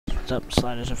what's up?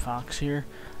 Slydessertfox here.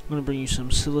 I'm going to bring you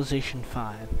some Civilization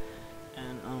 5.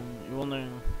 And, you're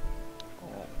wondering,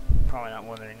 well, probably not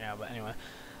wondering now, but anyway.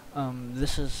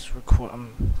 This is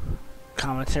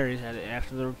commentaries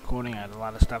after the recording. I had a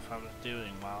lot of stuff I was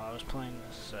doing while I was playing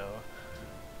this, so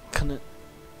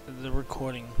the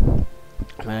recording,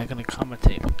 I'm not going to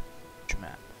commentate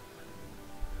map.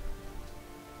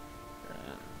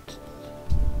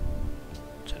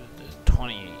 To the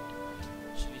 28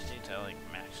 city-states I like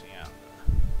maxing out.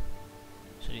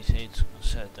 City-states, I'm going to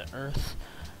set the Earth.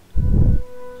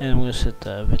 And I'm going to set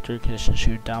the victory conditions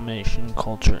to domination,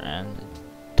 culture, and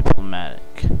diplomatic.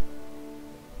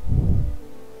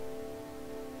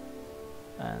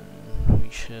 And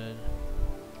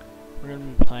we're going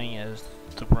to be playing as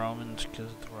the Romans,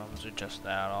 because the Romans are just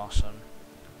that awesome.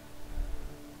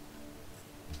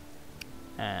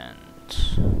 And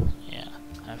yeah,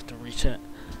 I have to reset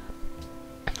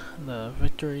the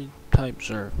victory types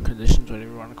or conditions,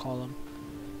 whatever you want to call them.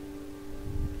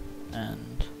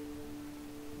 And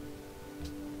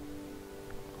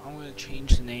I'm going to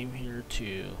change the name here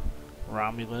to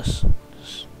Romulus.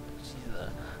 He's the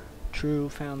true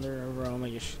founder of Rome, I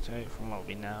guess you'd say, from what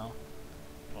we know.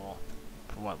 Well,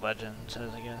 from what legend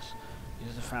says, I guess.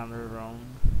 He's the founder of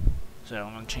Rome. So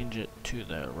I'm going to change it to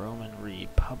the Roman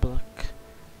Republic.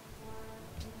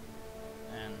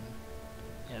 And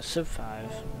yeah, Civ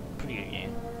 5, pretty good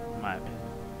game, in my opinion.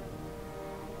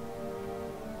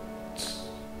 It's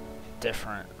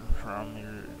different from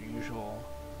your usual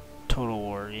Total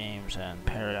War games and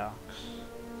Paradox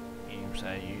games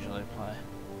that I usually play.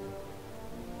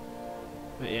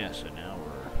 But yeah, so now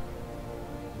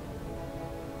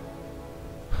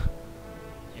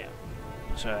yeah,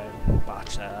 so I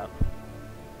boxed that up.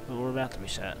 But we're about to be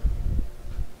set.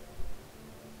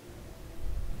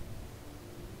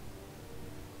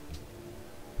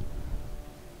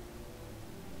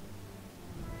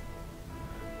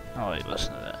 Oh wait,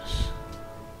 listen to this.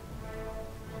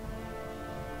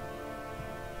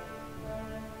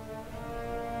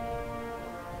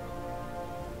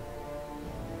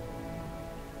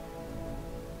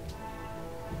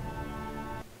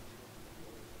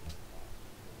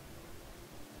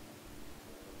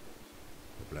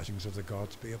 The blessings of the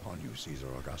gods be upon you, Caesar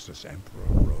Augustus, Emperor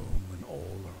of Rome and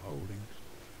all their holdings.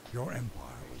 Your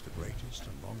empire was the greatest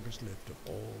and longest lived of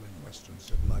all in Western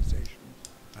civilization,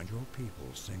 and your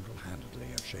people single-handedly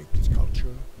have shaped its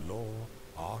culture, law,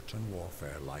 art and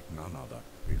warfare like none other,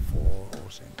 before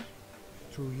or since.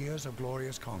 Through years of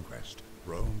glorious conquest,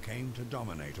 Rome came to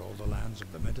dominate all the lands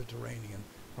of the Mediterranean,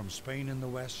 from Spain in the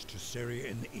west to Syria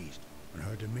in the east, and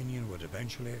her dominion would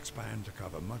eventually expand to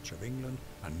cover much of England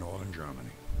and northern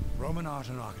Germany. Roman art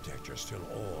and architecture still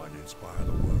awe and inspire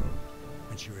the world,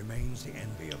 and she remains the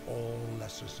envy of all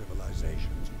lesser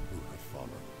civilizations who have followed.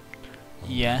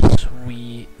 Yes,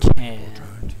 we can.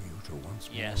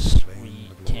 Yes, we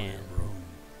can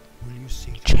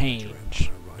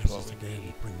change what we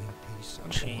need.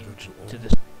 Change to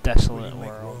this desolate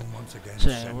world.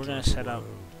 So we're going to set up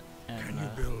in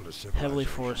a heavily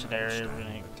forested area. We're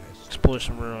going to explore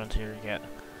some ruins here. Get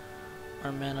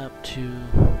our men up to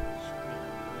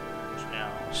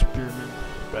now. Spearmen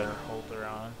better hold their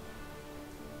own.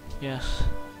 Yes,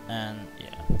 and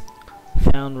yeah,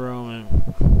 found Rome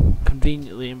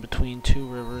conveniently in between two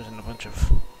rivers and a bunch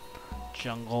of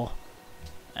jungle,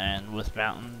 and with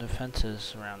mountain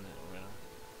defenses around it.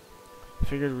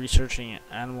 Figured researching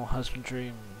animal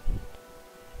husbandry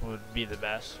would be the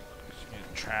best. You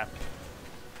can trap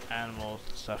animals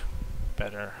and stuff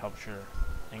better, helps your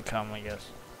income, I guess.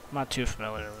 I'm not too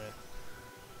familiar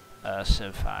with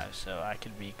Civ 5, so I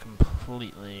could be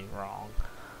completely wrong.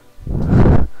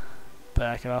 But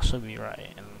I could also be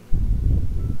right,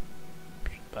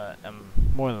 but I'm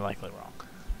more than likely wrong.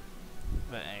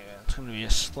 But anyway, it's going to be a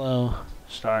slow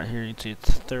start here. You can see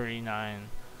it's 39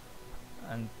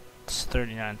 and it's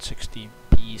 3960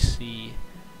 BC,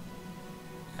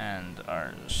 and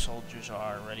our soldiers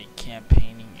are already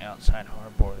campaigning outside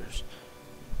our borders.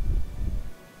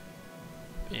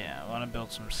 But yeah, I want to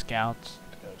build some scouts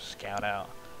to go scout out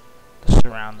the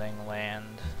surrounding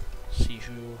land, see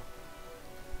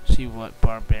what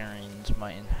barbarians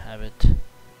might inhabit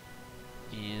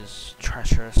these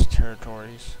treacherous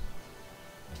territories.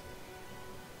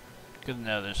 Good to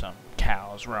know there's some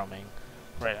cows roaming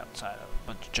right outside of a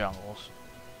bunch of jungles.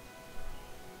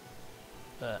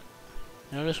 But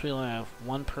notice we only have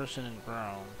one person in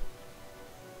Rome,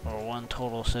 or one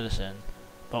total citizen,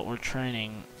 but we're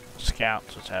training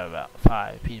scouts which have about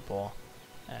 5 people,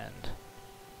 and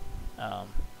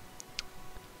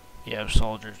we have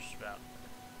soldiers about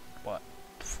what,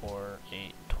 4,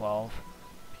 8, 12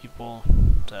 people,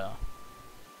 so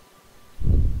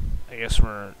I guess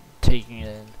we're taking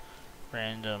in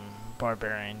random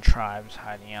barbarian tribes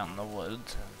hiding out in the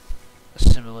woods and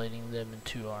assimilating them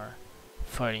into our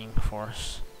fighting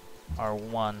force. Our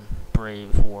one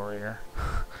brave warrior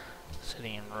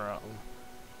sitting in Rome.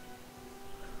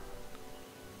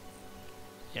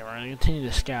 Yeah, we're going to continue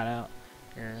to scout out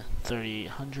here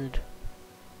 3800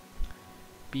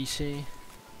 BC.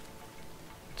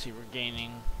 Let's see, we're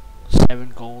gaining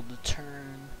 7 gold a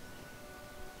turn.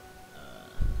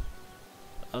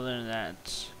 Other than that,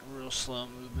 it's real slow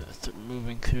movement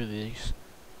moving through these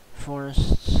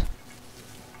forests.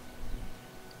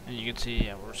 And you can see,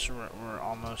 yeah, we're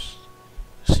almost,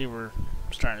 see, we're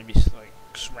starting to be like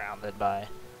surrounded by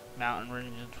mountain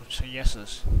ranges, which I guess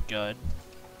is good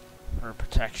for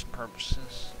protection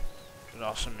purposes. It would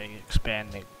also make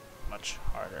expanding much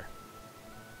harder.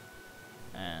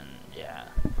 And yeah,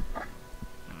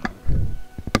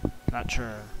 not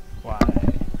sure why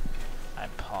I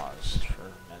paused for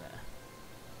a minute.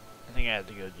 I think I had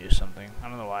to go do something. I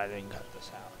don't know why I didn't cut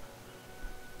this out.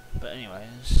 But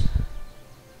anyways,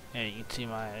 yeah, you can see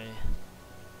my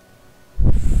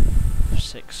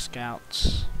 6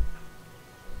 scouts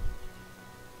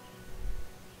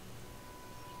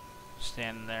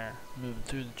standing there, moving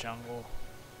through the jungle,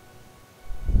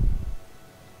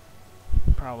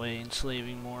 probably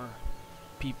enslaving more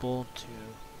people to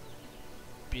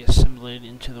be assimilated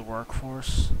into the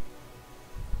workforce,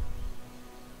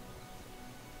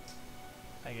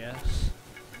 I guess.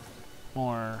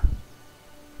 More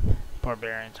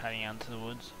barbarians hiding out into the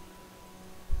woods.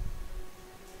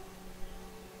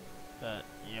 But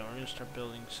yeah, we're gonna start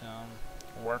building some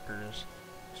workers,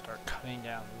 start cutting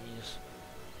down these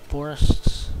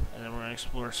forests, and then we're gonna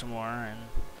explore some more, and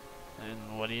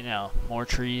what do you know, more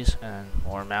trees and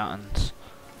more mountains.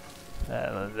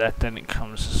 That didn't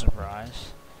come as a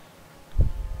surprise.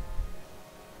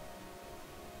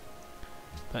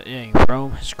 But yeah,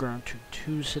 Rome has grown to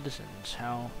 2 citizens.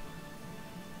 How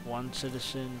one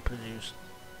citizen produced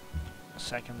a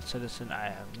second citizen, I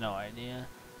have no idea.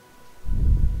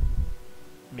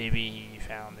 Maybe he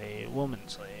found a woman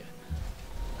slave.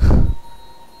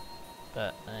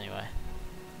 But anyway.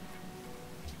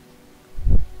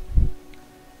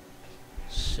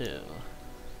 So,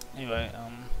 anyway,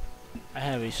 I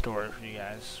have a story for you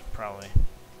guys. Probably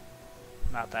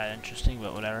not that interesting,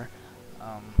 but whatever.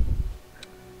 A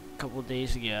couple of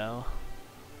days ago,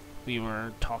 we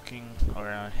were talking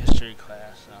around history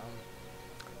class.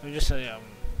 Let me just say,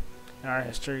 in our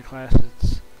history class,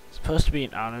 it's supposed to be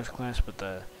an honors class, but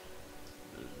the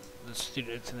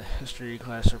students in the history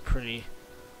class are pretty,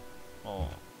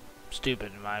 well,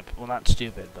 stupid in my, well, not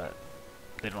stupid, but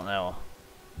they don't know,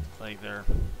 like, they're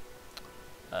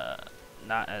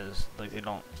not as, like, they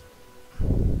don't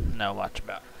know much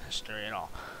about history at all.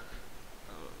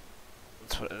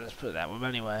 Let's put it that way. But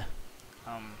anyway,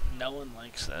 no one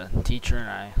likes a teacher,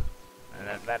 and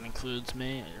that includes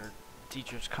me. Your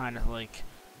teacher's kind of like,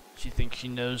 she thinks she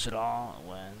knows it all,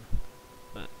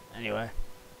 but anyway,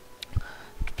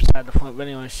 beside the point. But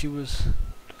anyway,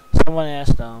 someone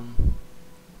asked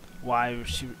why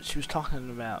she was talking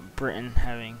about Britain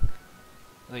having,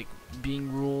 like,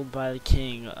 being ruled by the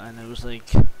king, and it was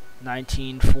like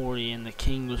 1940, and the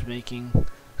king was making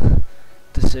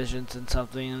decisions and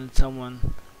something, and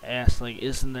someone asked, like,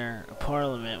 isn't there a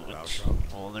parliament? Which,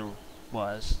 well, there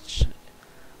was.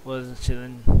 Wasn't she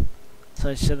then? So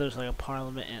I said there's like a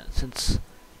parliament since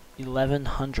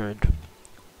 1100,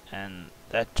 and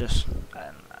that just,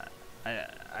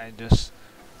 I just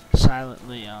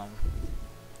silently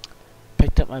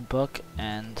picked up my book,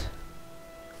 and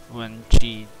when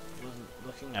she wasn't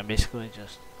looking, I basically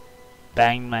just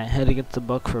banged my head against the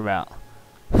book for about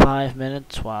 5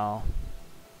 minutes while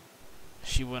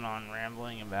she went on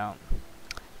rambling about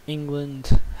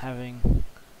England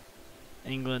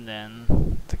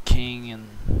and the king, and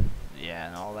yeah,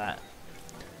 and all that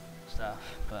stuff.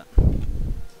 But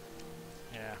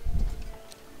yeah,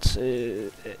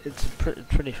 it's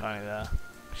pretty funny though.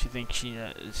 She thinks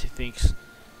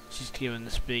she's given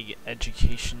this big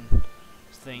education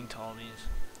thing to all these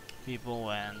people,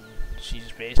 when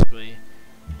she's basically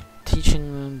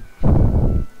teaching them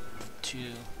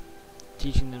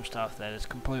stuff that is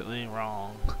completely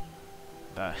wrong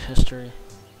about history.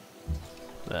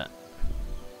 But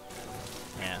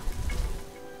yeah,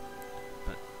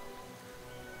 but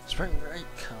spring break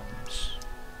comes,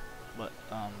 but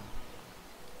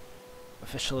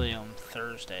officially on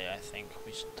Thursday, I think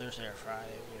Thursday or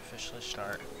Friday we officially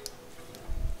start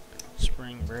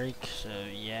spring break. So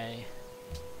yay!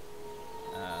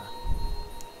 I'm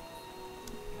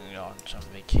gonna go on some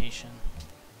vacation.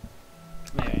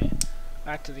 Anyway,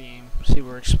 back to the game. See,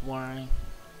 we're exploring.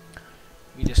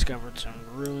 We discovered some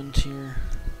ruins here.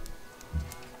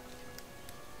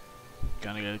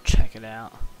 Gonna go check it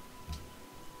out.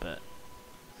 But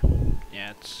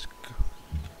yeah, it's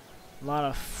a lot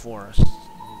of forests,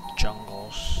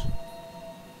 jungles.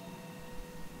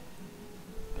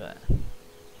 But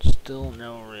still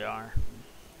know where we are.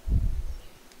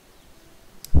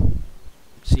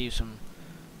 See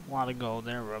a lot of gold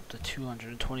there. We're up to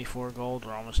 224 gold.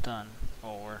 We're almost done.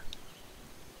 Oh, we're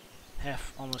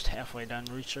almost halfway done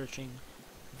researching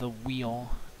the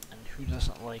wheel. And who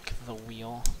doesn't like the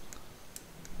wheel?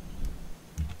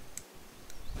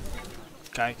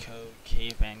 Geico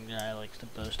caveman guy likes to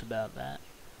boast about that.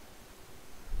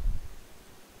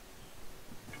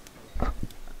 I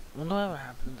wonder what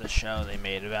happened to the show they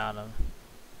made about him.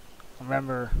 I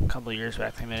remember a couple of years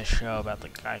back they made a show about the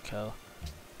Geico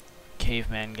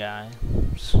caveman guy.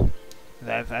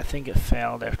 I think it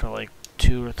failed after like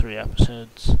 2 or 3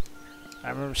 episodes. I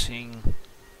remember seeing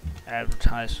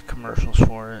advertised commercials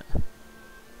for it,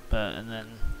 and then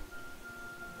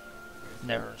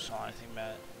never saw anything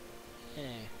about it.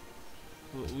 Hey,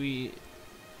 we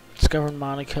discovered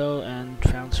Monaco and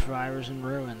found survivors in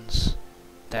ruins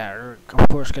that are, of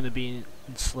course, going to be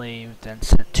enslaved and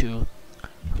sent to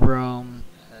Rome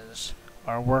as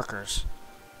our workers.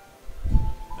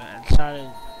 I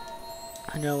decided,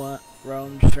 you know what,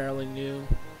 Rome's fairly new.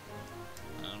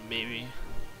 Maybe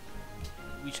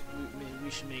we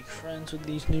should make friends with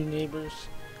these new neighbors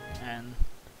and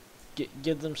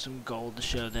give them some gold to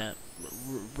show that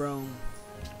Rome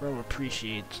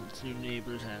appreciates its new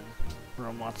neighbors and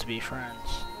Rome wants to be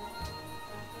friends.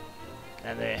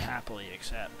 And they happily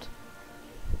accept.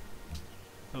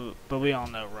 But we all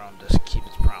know Rome doesn't keep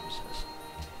its promises.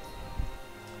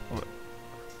 We're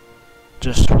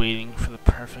just waiting for the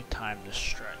perfect time to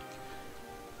strike.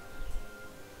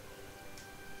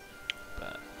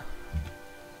 But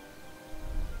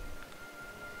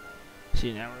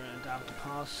see, now we're going to adopt a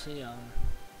policy on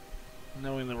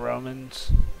knowing the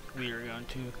Romans. We are going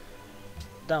to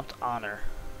adopt honor.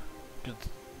 Because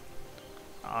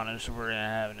honor, so we're going to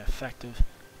have an effective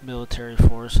military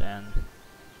force, and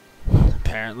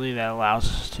apparently that allows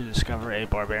us to discover a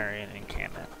barbarian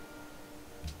encampment.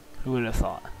 Who would have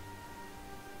thought?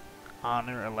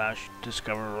 Honor allows you to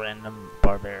discover random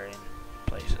barbarian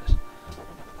places.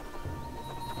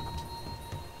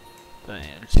 But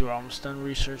yeah, see, we're almost done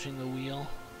researching the wheel.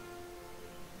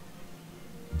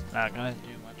 Not gonna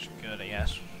do much good, I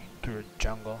guess, through a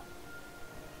jungle.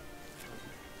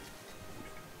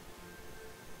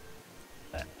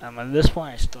 At this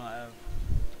point I still have,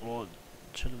 well, it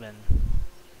should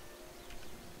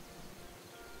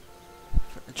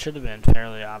have been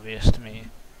fairly obvious to me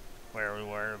where we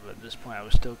were, but at this point I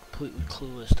was still completely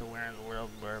clueless to where in the world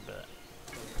we were. But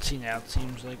see, now it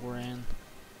seems like we're in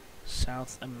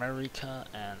South America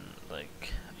and,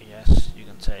 like, I guess you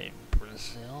can say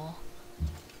Brazil.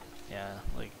 Yeah,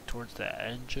 like towards the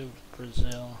edge of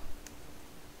Brazil.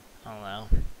 I don't know.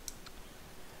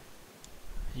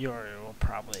 Yuri will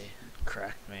probably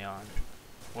correct me on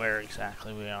where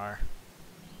exactly we are.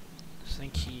 I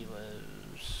think he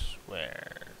lives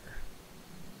where?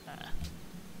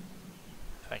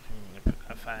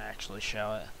 If I actually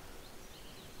show it.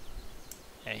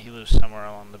 Yeah, he lives somewhere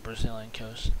along the Brazilian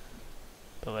coast.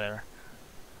 But whatever.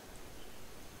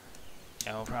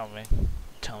 Yeah, he'll probably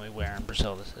tell me where in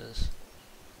Brazil this is.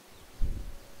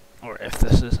 Or if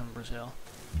this is in Brazil.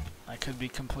 I could be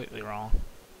completely wrong.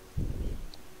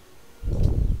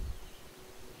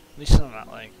 At least I'm not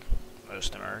like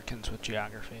most Americans with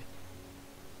geography.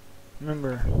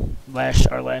 Remember our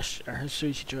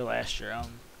history teacher last year,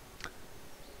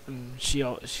 she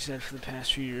said for the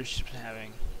past few years she's been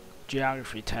having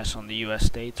geography tests on the U.S.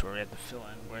 states where we had to fill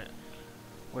in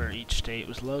where each state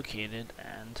was located,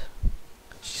 and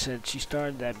she said she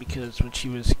started that because when she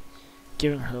was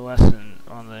giving her lesson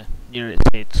on the United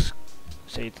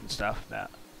States and stuff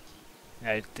about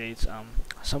United States,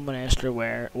 someone asked her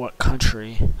where in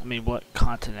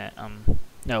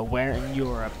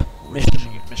Europe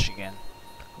Michigan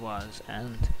was,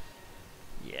 and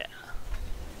yeah,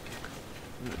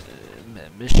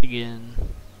 Michigan,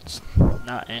 it's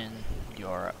not in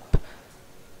Europe.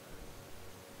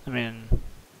 I mean,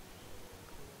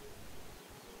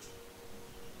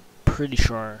 pretty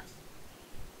sure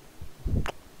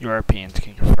Europeans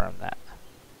can confirm that.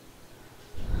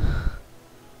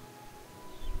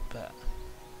 But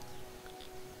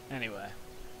anyway,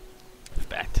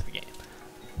 back to the game.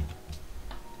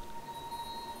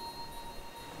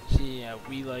 See,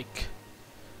 we like,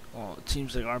 well, it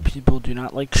seems like our people do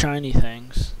not like shiny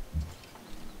things.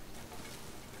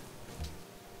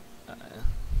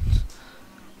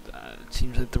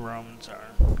 seems like the Romans are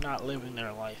not living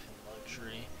their life in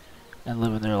luxury and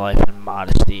living their life in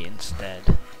modesty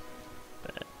instead.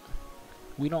 But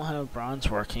we don't have bronze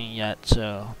working yet,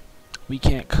 so we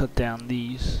can't cut down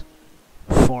these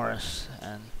forests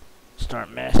and start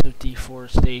massive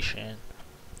deforestation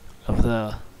of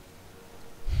the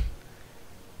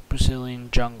Brazilian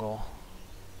jungle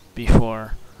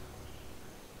before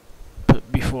the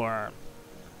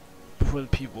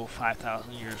people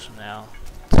 5,000 years from now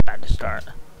decide to start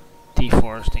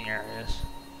deforesting areas.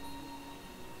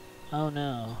 Oh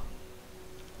no,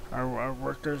 our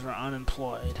workers are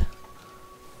unemployed.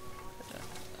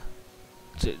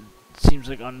 It seems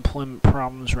like unemployment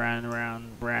problems ran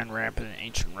rampant in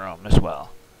ancient Rome as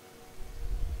well.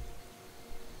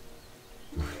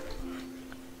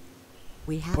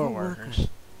 We have Poor a workers.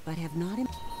 worker, but have not.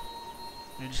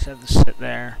 They just have to sit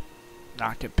there,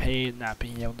 not get paid, not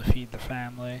being able to feed the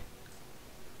family,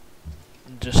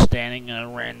 and just standing in a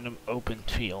random open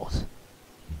field.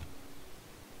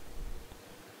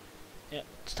 Yeah,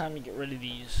 it's time to get rid of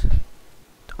these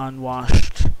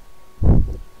unwashed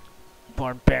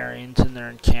barbarians in their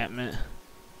encampment.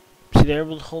 See, they were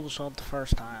able to hold us off the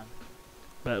first time,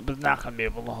 but not gonna be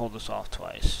able to hold us off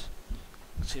twice.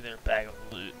 See their bag of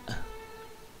loot.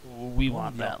 We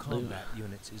want that loot. Combat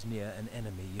units is near an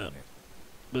enemy unit.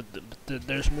 But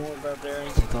there's more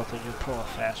barbarians. I thought they could pull a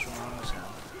fast one on us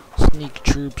and sneak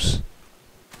troops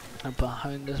up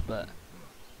behind us, but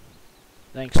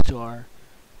thanks to our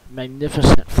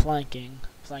magnificent flanking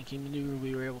maneuver,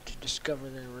 we were able to discover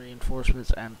their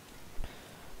reinforcements and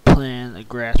plan a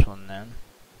grasp on them.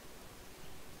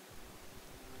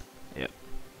 Yep.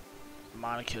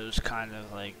 Monaco's kind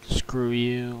of like, screw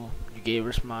you, you gave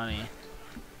us money.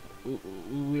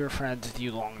 We were friends with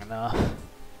you long enough.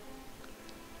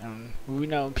 And we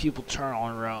know when people turn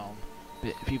on Rome,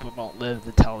 people don't live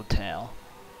to tell the tale.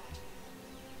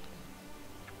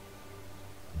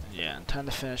 Yeah, time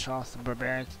to finish off the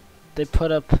barbarians. They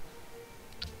put up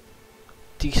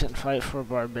decent fight for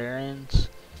barbarians,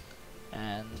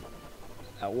 and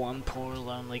that one poor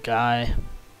lonely guy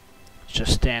is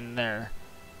just standing there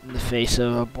in the face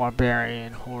of a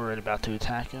barbarian horde about to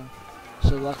attack him.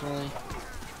 So luckily,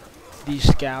 these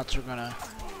scouts are gonna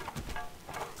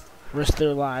risk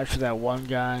their lives for that one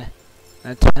guy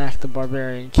and attack the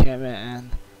barbarian encampment,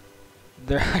 and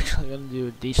they're actually gonna do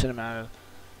a decent amount of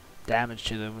damage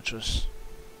to them, which was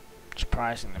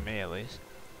surprising to me at least.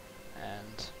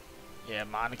 And yeah,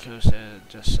 Monaco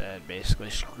just said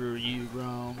basically, screw you,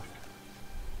 Rome.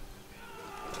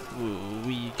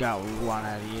 We got what we want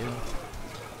out of you.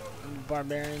 And the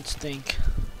barbarians think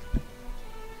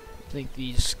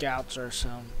these scouts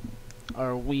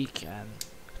are weak and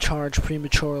charge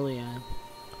prematurely, and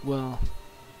well,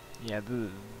 yeah, the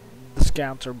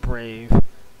scouts are brave.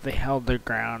 They held their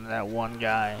ground. That one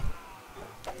guy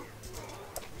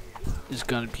is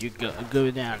gonna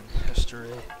go down in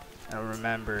history and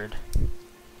remembered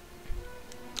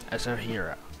as a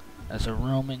hero, as a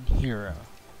Roman hero.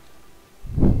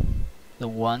 The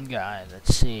one guy that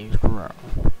saved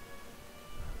Rome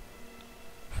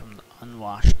from the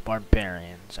unwashed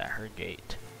barbarians at her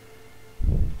gate.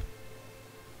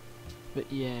 But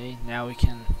yay, now we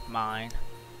can mine.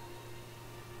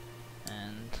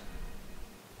 And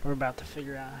we're about to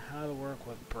figure out how to work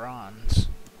with bronze.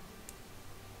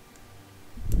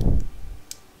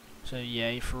 So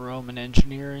yay for Roman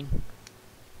engineering.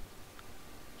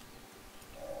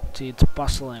 See, it's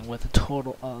bustling with a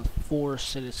total of 4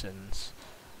 citizens.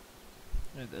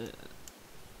 It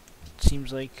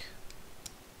seems like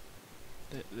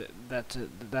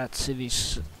that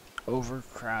city's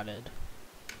overcrowded.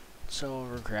 So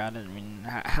overcrowded. I mean,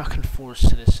 how can 4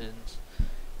 citizens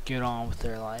get on with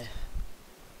their life?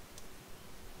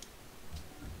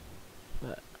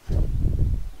 But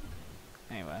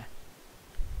anyway.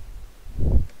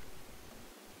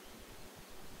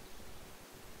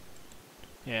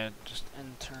 Yeah, just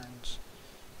end turns.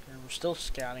 Here, we're still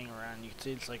scouting around. You can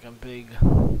see it's like a big,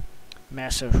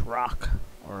 massive rock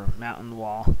or mountain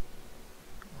wall.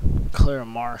 Clear a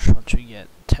marsh once we get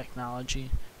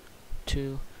technology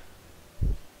too.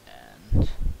 And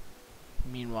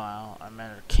meanwhile, our men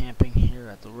are camping here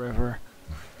at the river,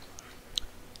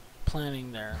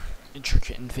 planning their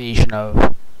intricate invasion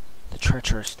of the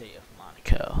treacherous state of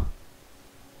Monaco.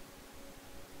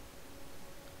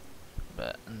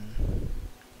 But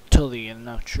until they get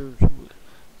enough troops,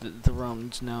 the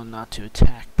Romans know not to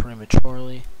attack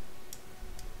prematurely.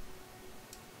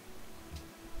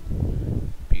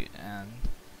 And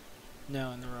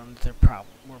knowing the Romans,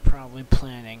 we're probably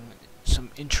planning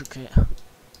some intricate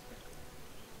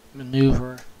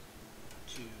maneuver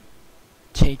to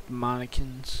take the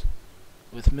Monacan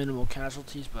with minimal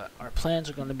casualties, but our plans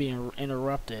are going to be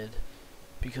interrupted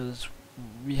because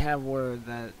we have word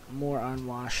that more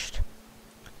unwashed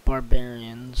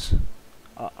barbarians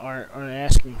are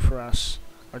asking for us,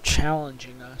 are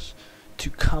challenging us to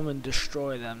come and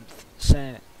destroy them,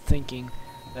 thinking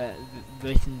that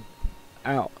they can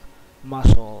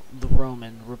out-muscle the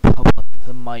Roman Republic,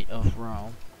 the might of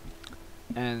Rome,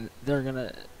 and they're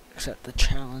gonna accept the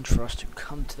challenge for us to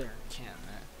come to their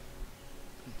encampment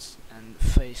and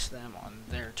face them on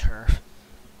their turf.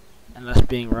 And us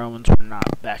being Romans, we're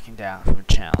not backing down from a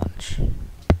challenge.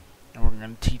 And we're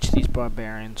going to teach these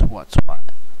barbarians what's what.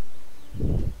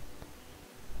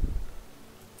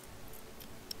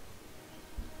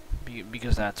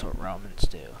 Because that's what Romans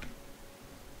do.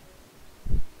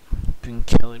 Been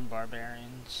killing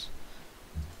barbarians.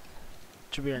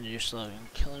 Should be our new slogan.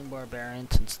 Killing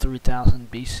barbarians since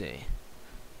 3000 BC.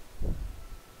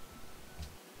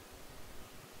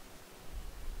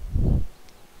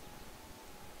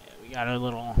 Got our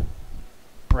little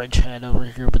bridgehead over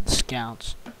here with the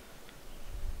scouts,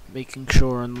 making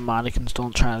sure the Modicans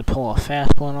don't try to pull a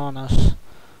fast one on us.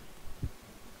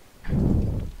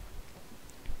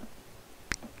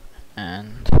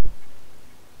 And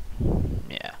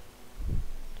yeah.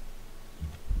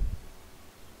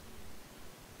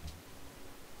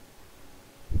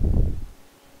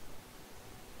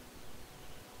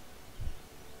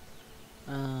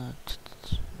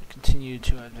 Continue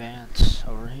to advance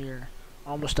over here.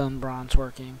 Almost done bronze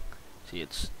working. See,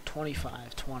 it's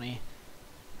 2520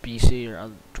 BC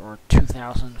or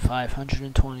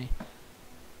 2520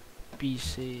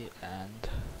 BC, and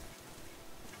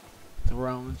the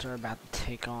Romans are about to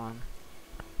take on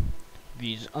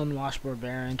these unwashed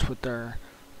barbarians with their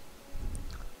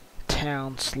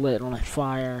towns lit on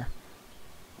fire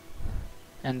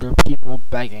and their people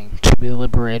begging to be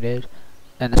liberated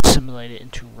and assimilated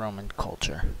into Roman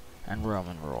culture and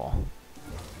Roman rule.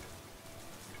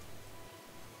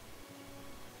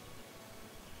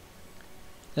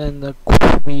 Then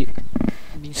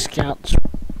these scouts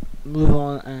move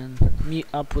on and meet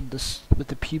up with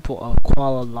the people of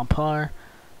Kuala Lumpur,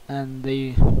 and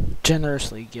they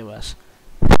generously give us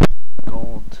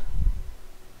gold.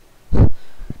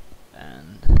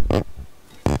 And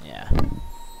yeah,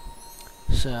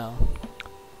 so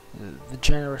the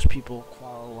generous people of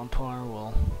Kuala Lumpur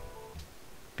will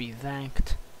be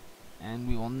thanked, and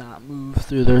we will not move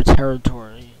through their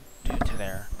territory due to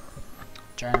their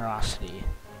generosity.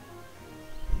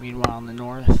 Meanwhile, in the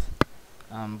north,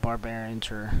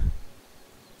 barbarians are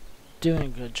doing a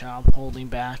good job holding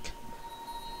back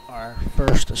our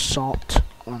first assault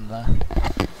on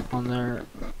their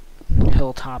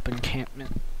hilltop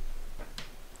encampment,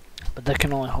 but they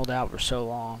can only hold out for so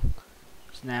long.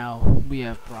 So now we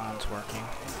have bronze working.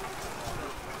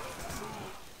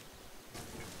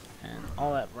 And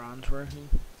all that bronze working,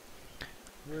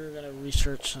 we're going to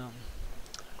research some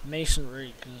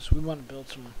masonry, because we want to build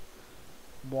some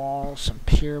walls, some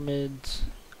pyramids,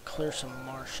 clear some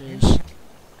marshes,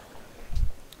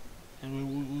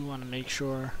 and we want to make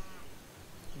sure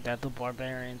that the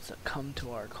barbarians that come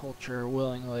to our culture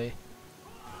willingly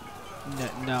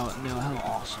know how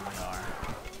awesome we are.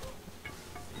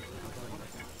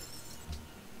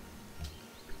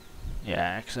 Yeah,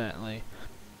 accidentally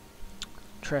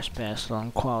trespassed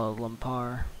on Kuala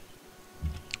Lumpur.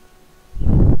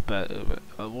 But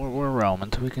we're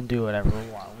Romans, we can do whatever we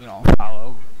want. We don't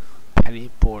follow petty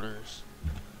borders.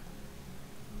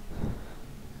 I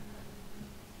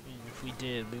mean, if we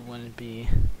did, we wouldn't be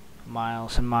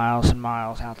miles and miles and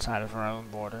miles outside of our own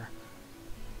border.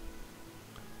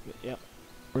 But, yep,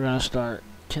 we're gonna start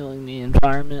killing the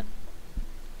environment,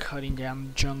 cutting down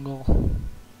the jungle,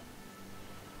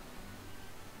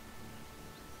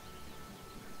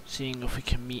 seeing if we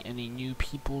can meet any new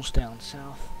peoples down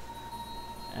south.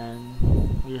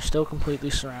 And we are still completely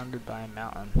surrounded by a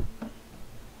mountain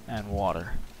and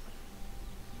water.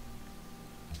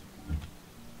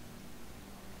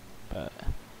 But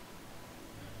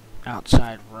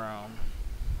outside Rome,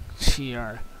 see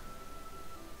our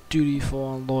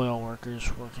dutiful and loyal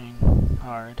workers working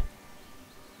hard.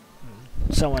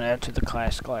 Someone entered the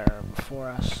class glare before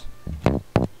us,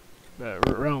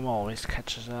 but Rome always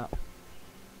catches up.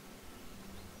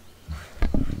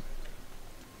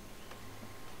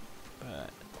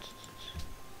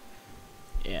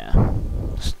 Yeah,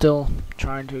 still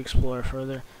trying to explore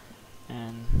further,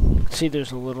 and see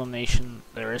there's a little nation,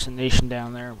 there is a nation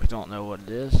down there, we don't know what it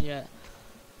is yet,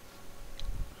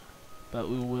 but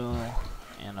we will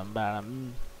in about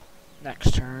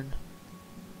next turn.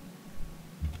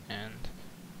 And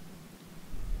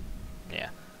yeah,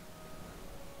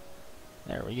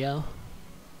 there we go.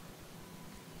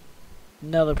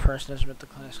 another person has met the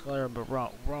classical era, but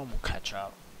Rome will catch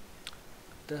up.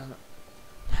 Doesn't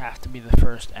have to be the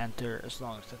first to enter as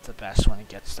long as it's the best when it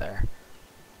gets there.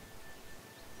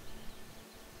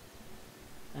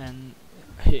 And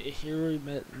here we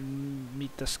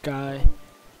meet this guy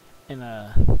in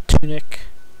a tunic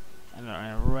and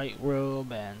a white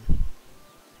robe and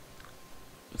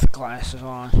with glasses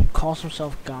on. He calls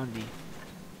himself Gandhi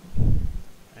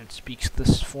and speaks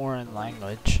this foreign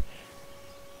language.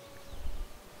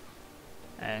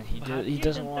 And he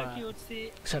doesn't want to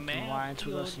accept an alliance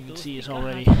with us. You can see he's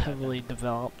already heavily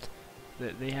developed.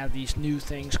 They have these new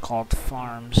things called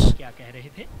farms.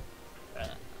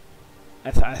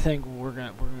 I think we're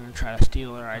gonna try to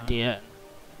steal their idea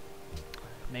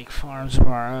and make farms of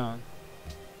our own.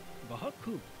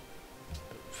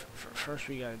 First,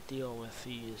 we gotta deal with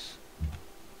these.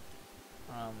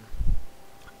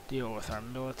 Deal with our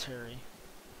military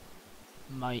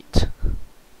might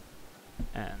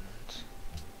and.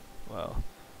 Well,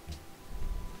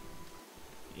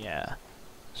 yeah,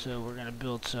 so we're gonna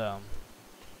build some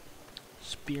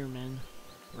spearmen,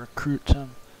 recruit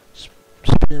some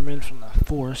spearmen from the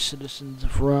 4 citizens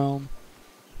of Rome.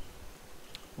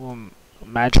 Will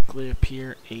magically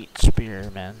appear 8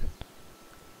 spearmen.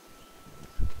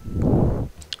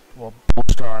 We'll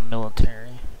bolster our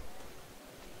military.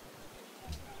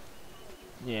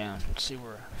 Yeah, see,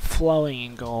 we're flowing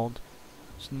in gold.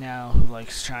 So now, who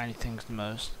likes shiny things the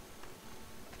most?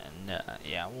 And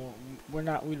yeah,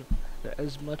 we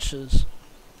as much as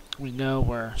we know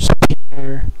we're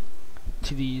superior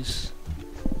to this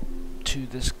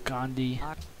Gandhi.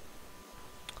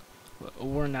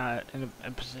 We're not in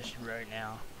a position right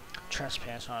now to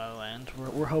trespass on our lands.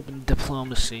 We're hoping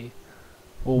diplomacy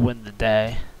will win the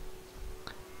day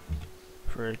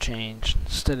for a change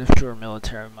instead of pure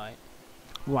military might.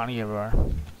 We want to give our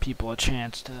people a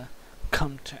chance to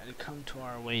come to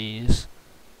our ways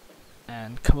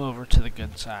and come over to the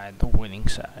good side, the winning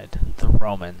side, the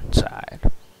Roman side.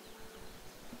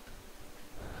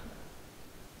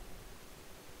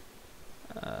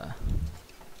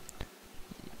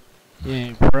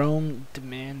 Yeah, Rome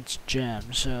demands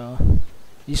gems, so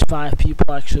these 5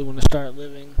 people actually want to start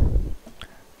living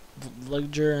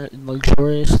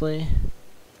luxuriously,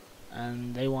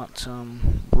 and they want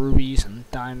some rubies and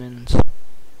diamonds.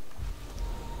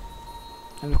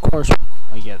 And of course,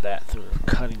 we get that through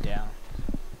cutting down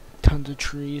tons of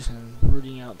trees and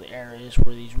rooting out the areas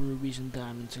where these rubies and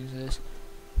diamonds exist.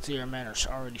 So our men are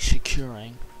already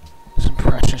securing some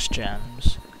precious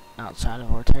gems outside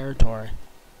of our territory,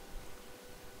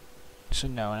 so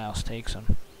no one else takes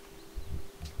them.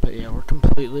 But yeah, we're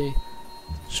completely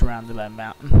surrounded by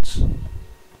mountains,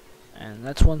 and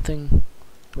that's one thing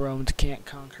the Romans can't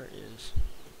conquer is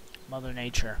Mother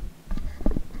Nature.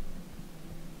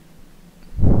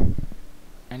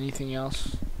 Anything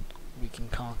else we can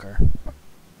conquer,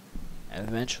 and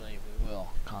eventually we will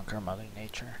conquer Mother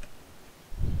Nature.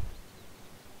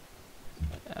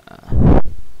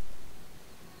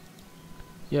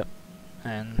 Yep,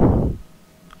 and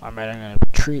our men are going to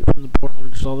retreat from the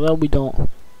borders, although we don't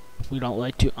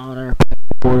like to honor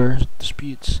border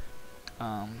disputes.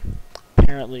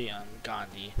 Apparently,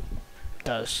 Gandhi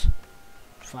does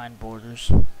find borders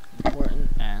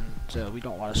important, and we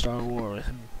don't want to start a war with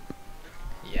him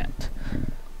yet.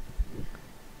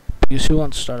 Because who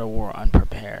wants to start a war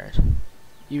unprepared?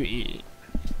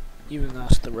 Even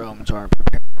us, the Romans, aren't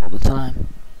prepared all the time.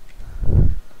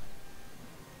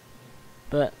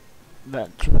 But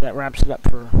that wraps it up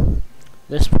for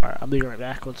this part. I'll be right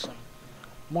back with some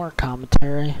more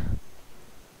commentary.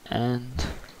 And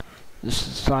this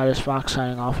is Slydessertfox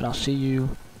signing off, and I'll see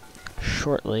you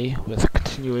shortly with a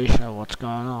continuation of what's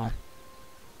going on.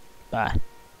 Bye.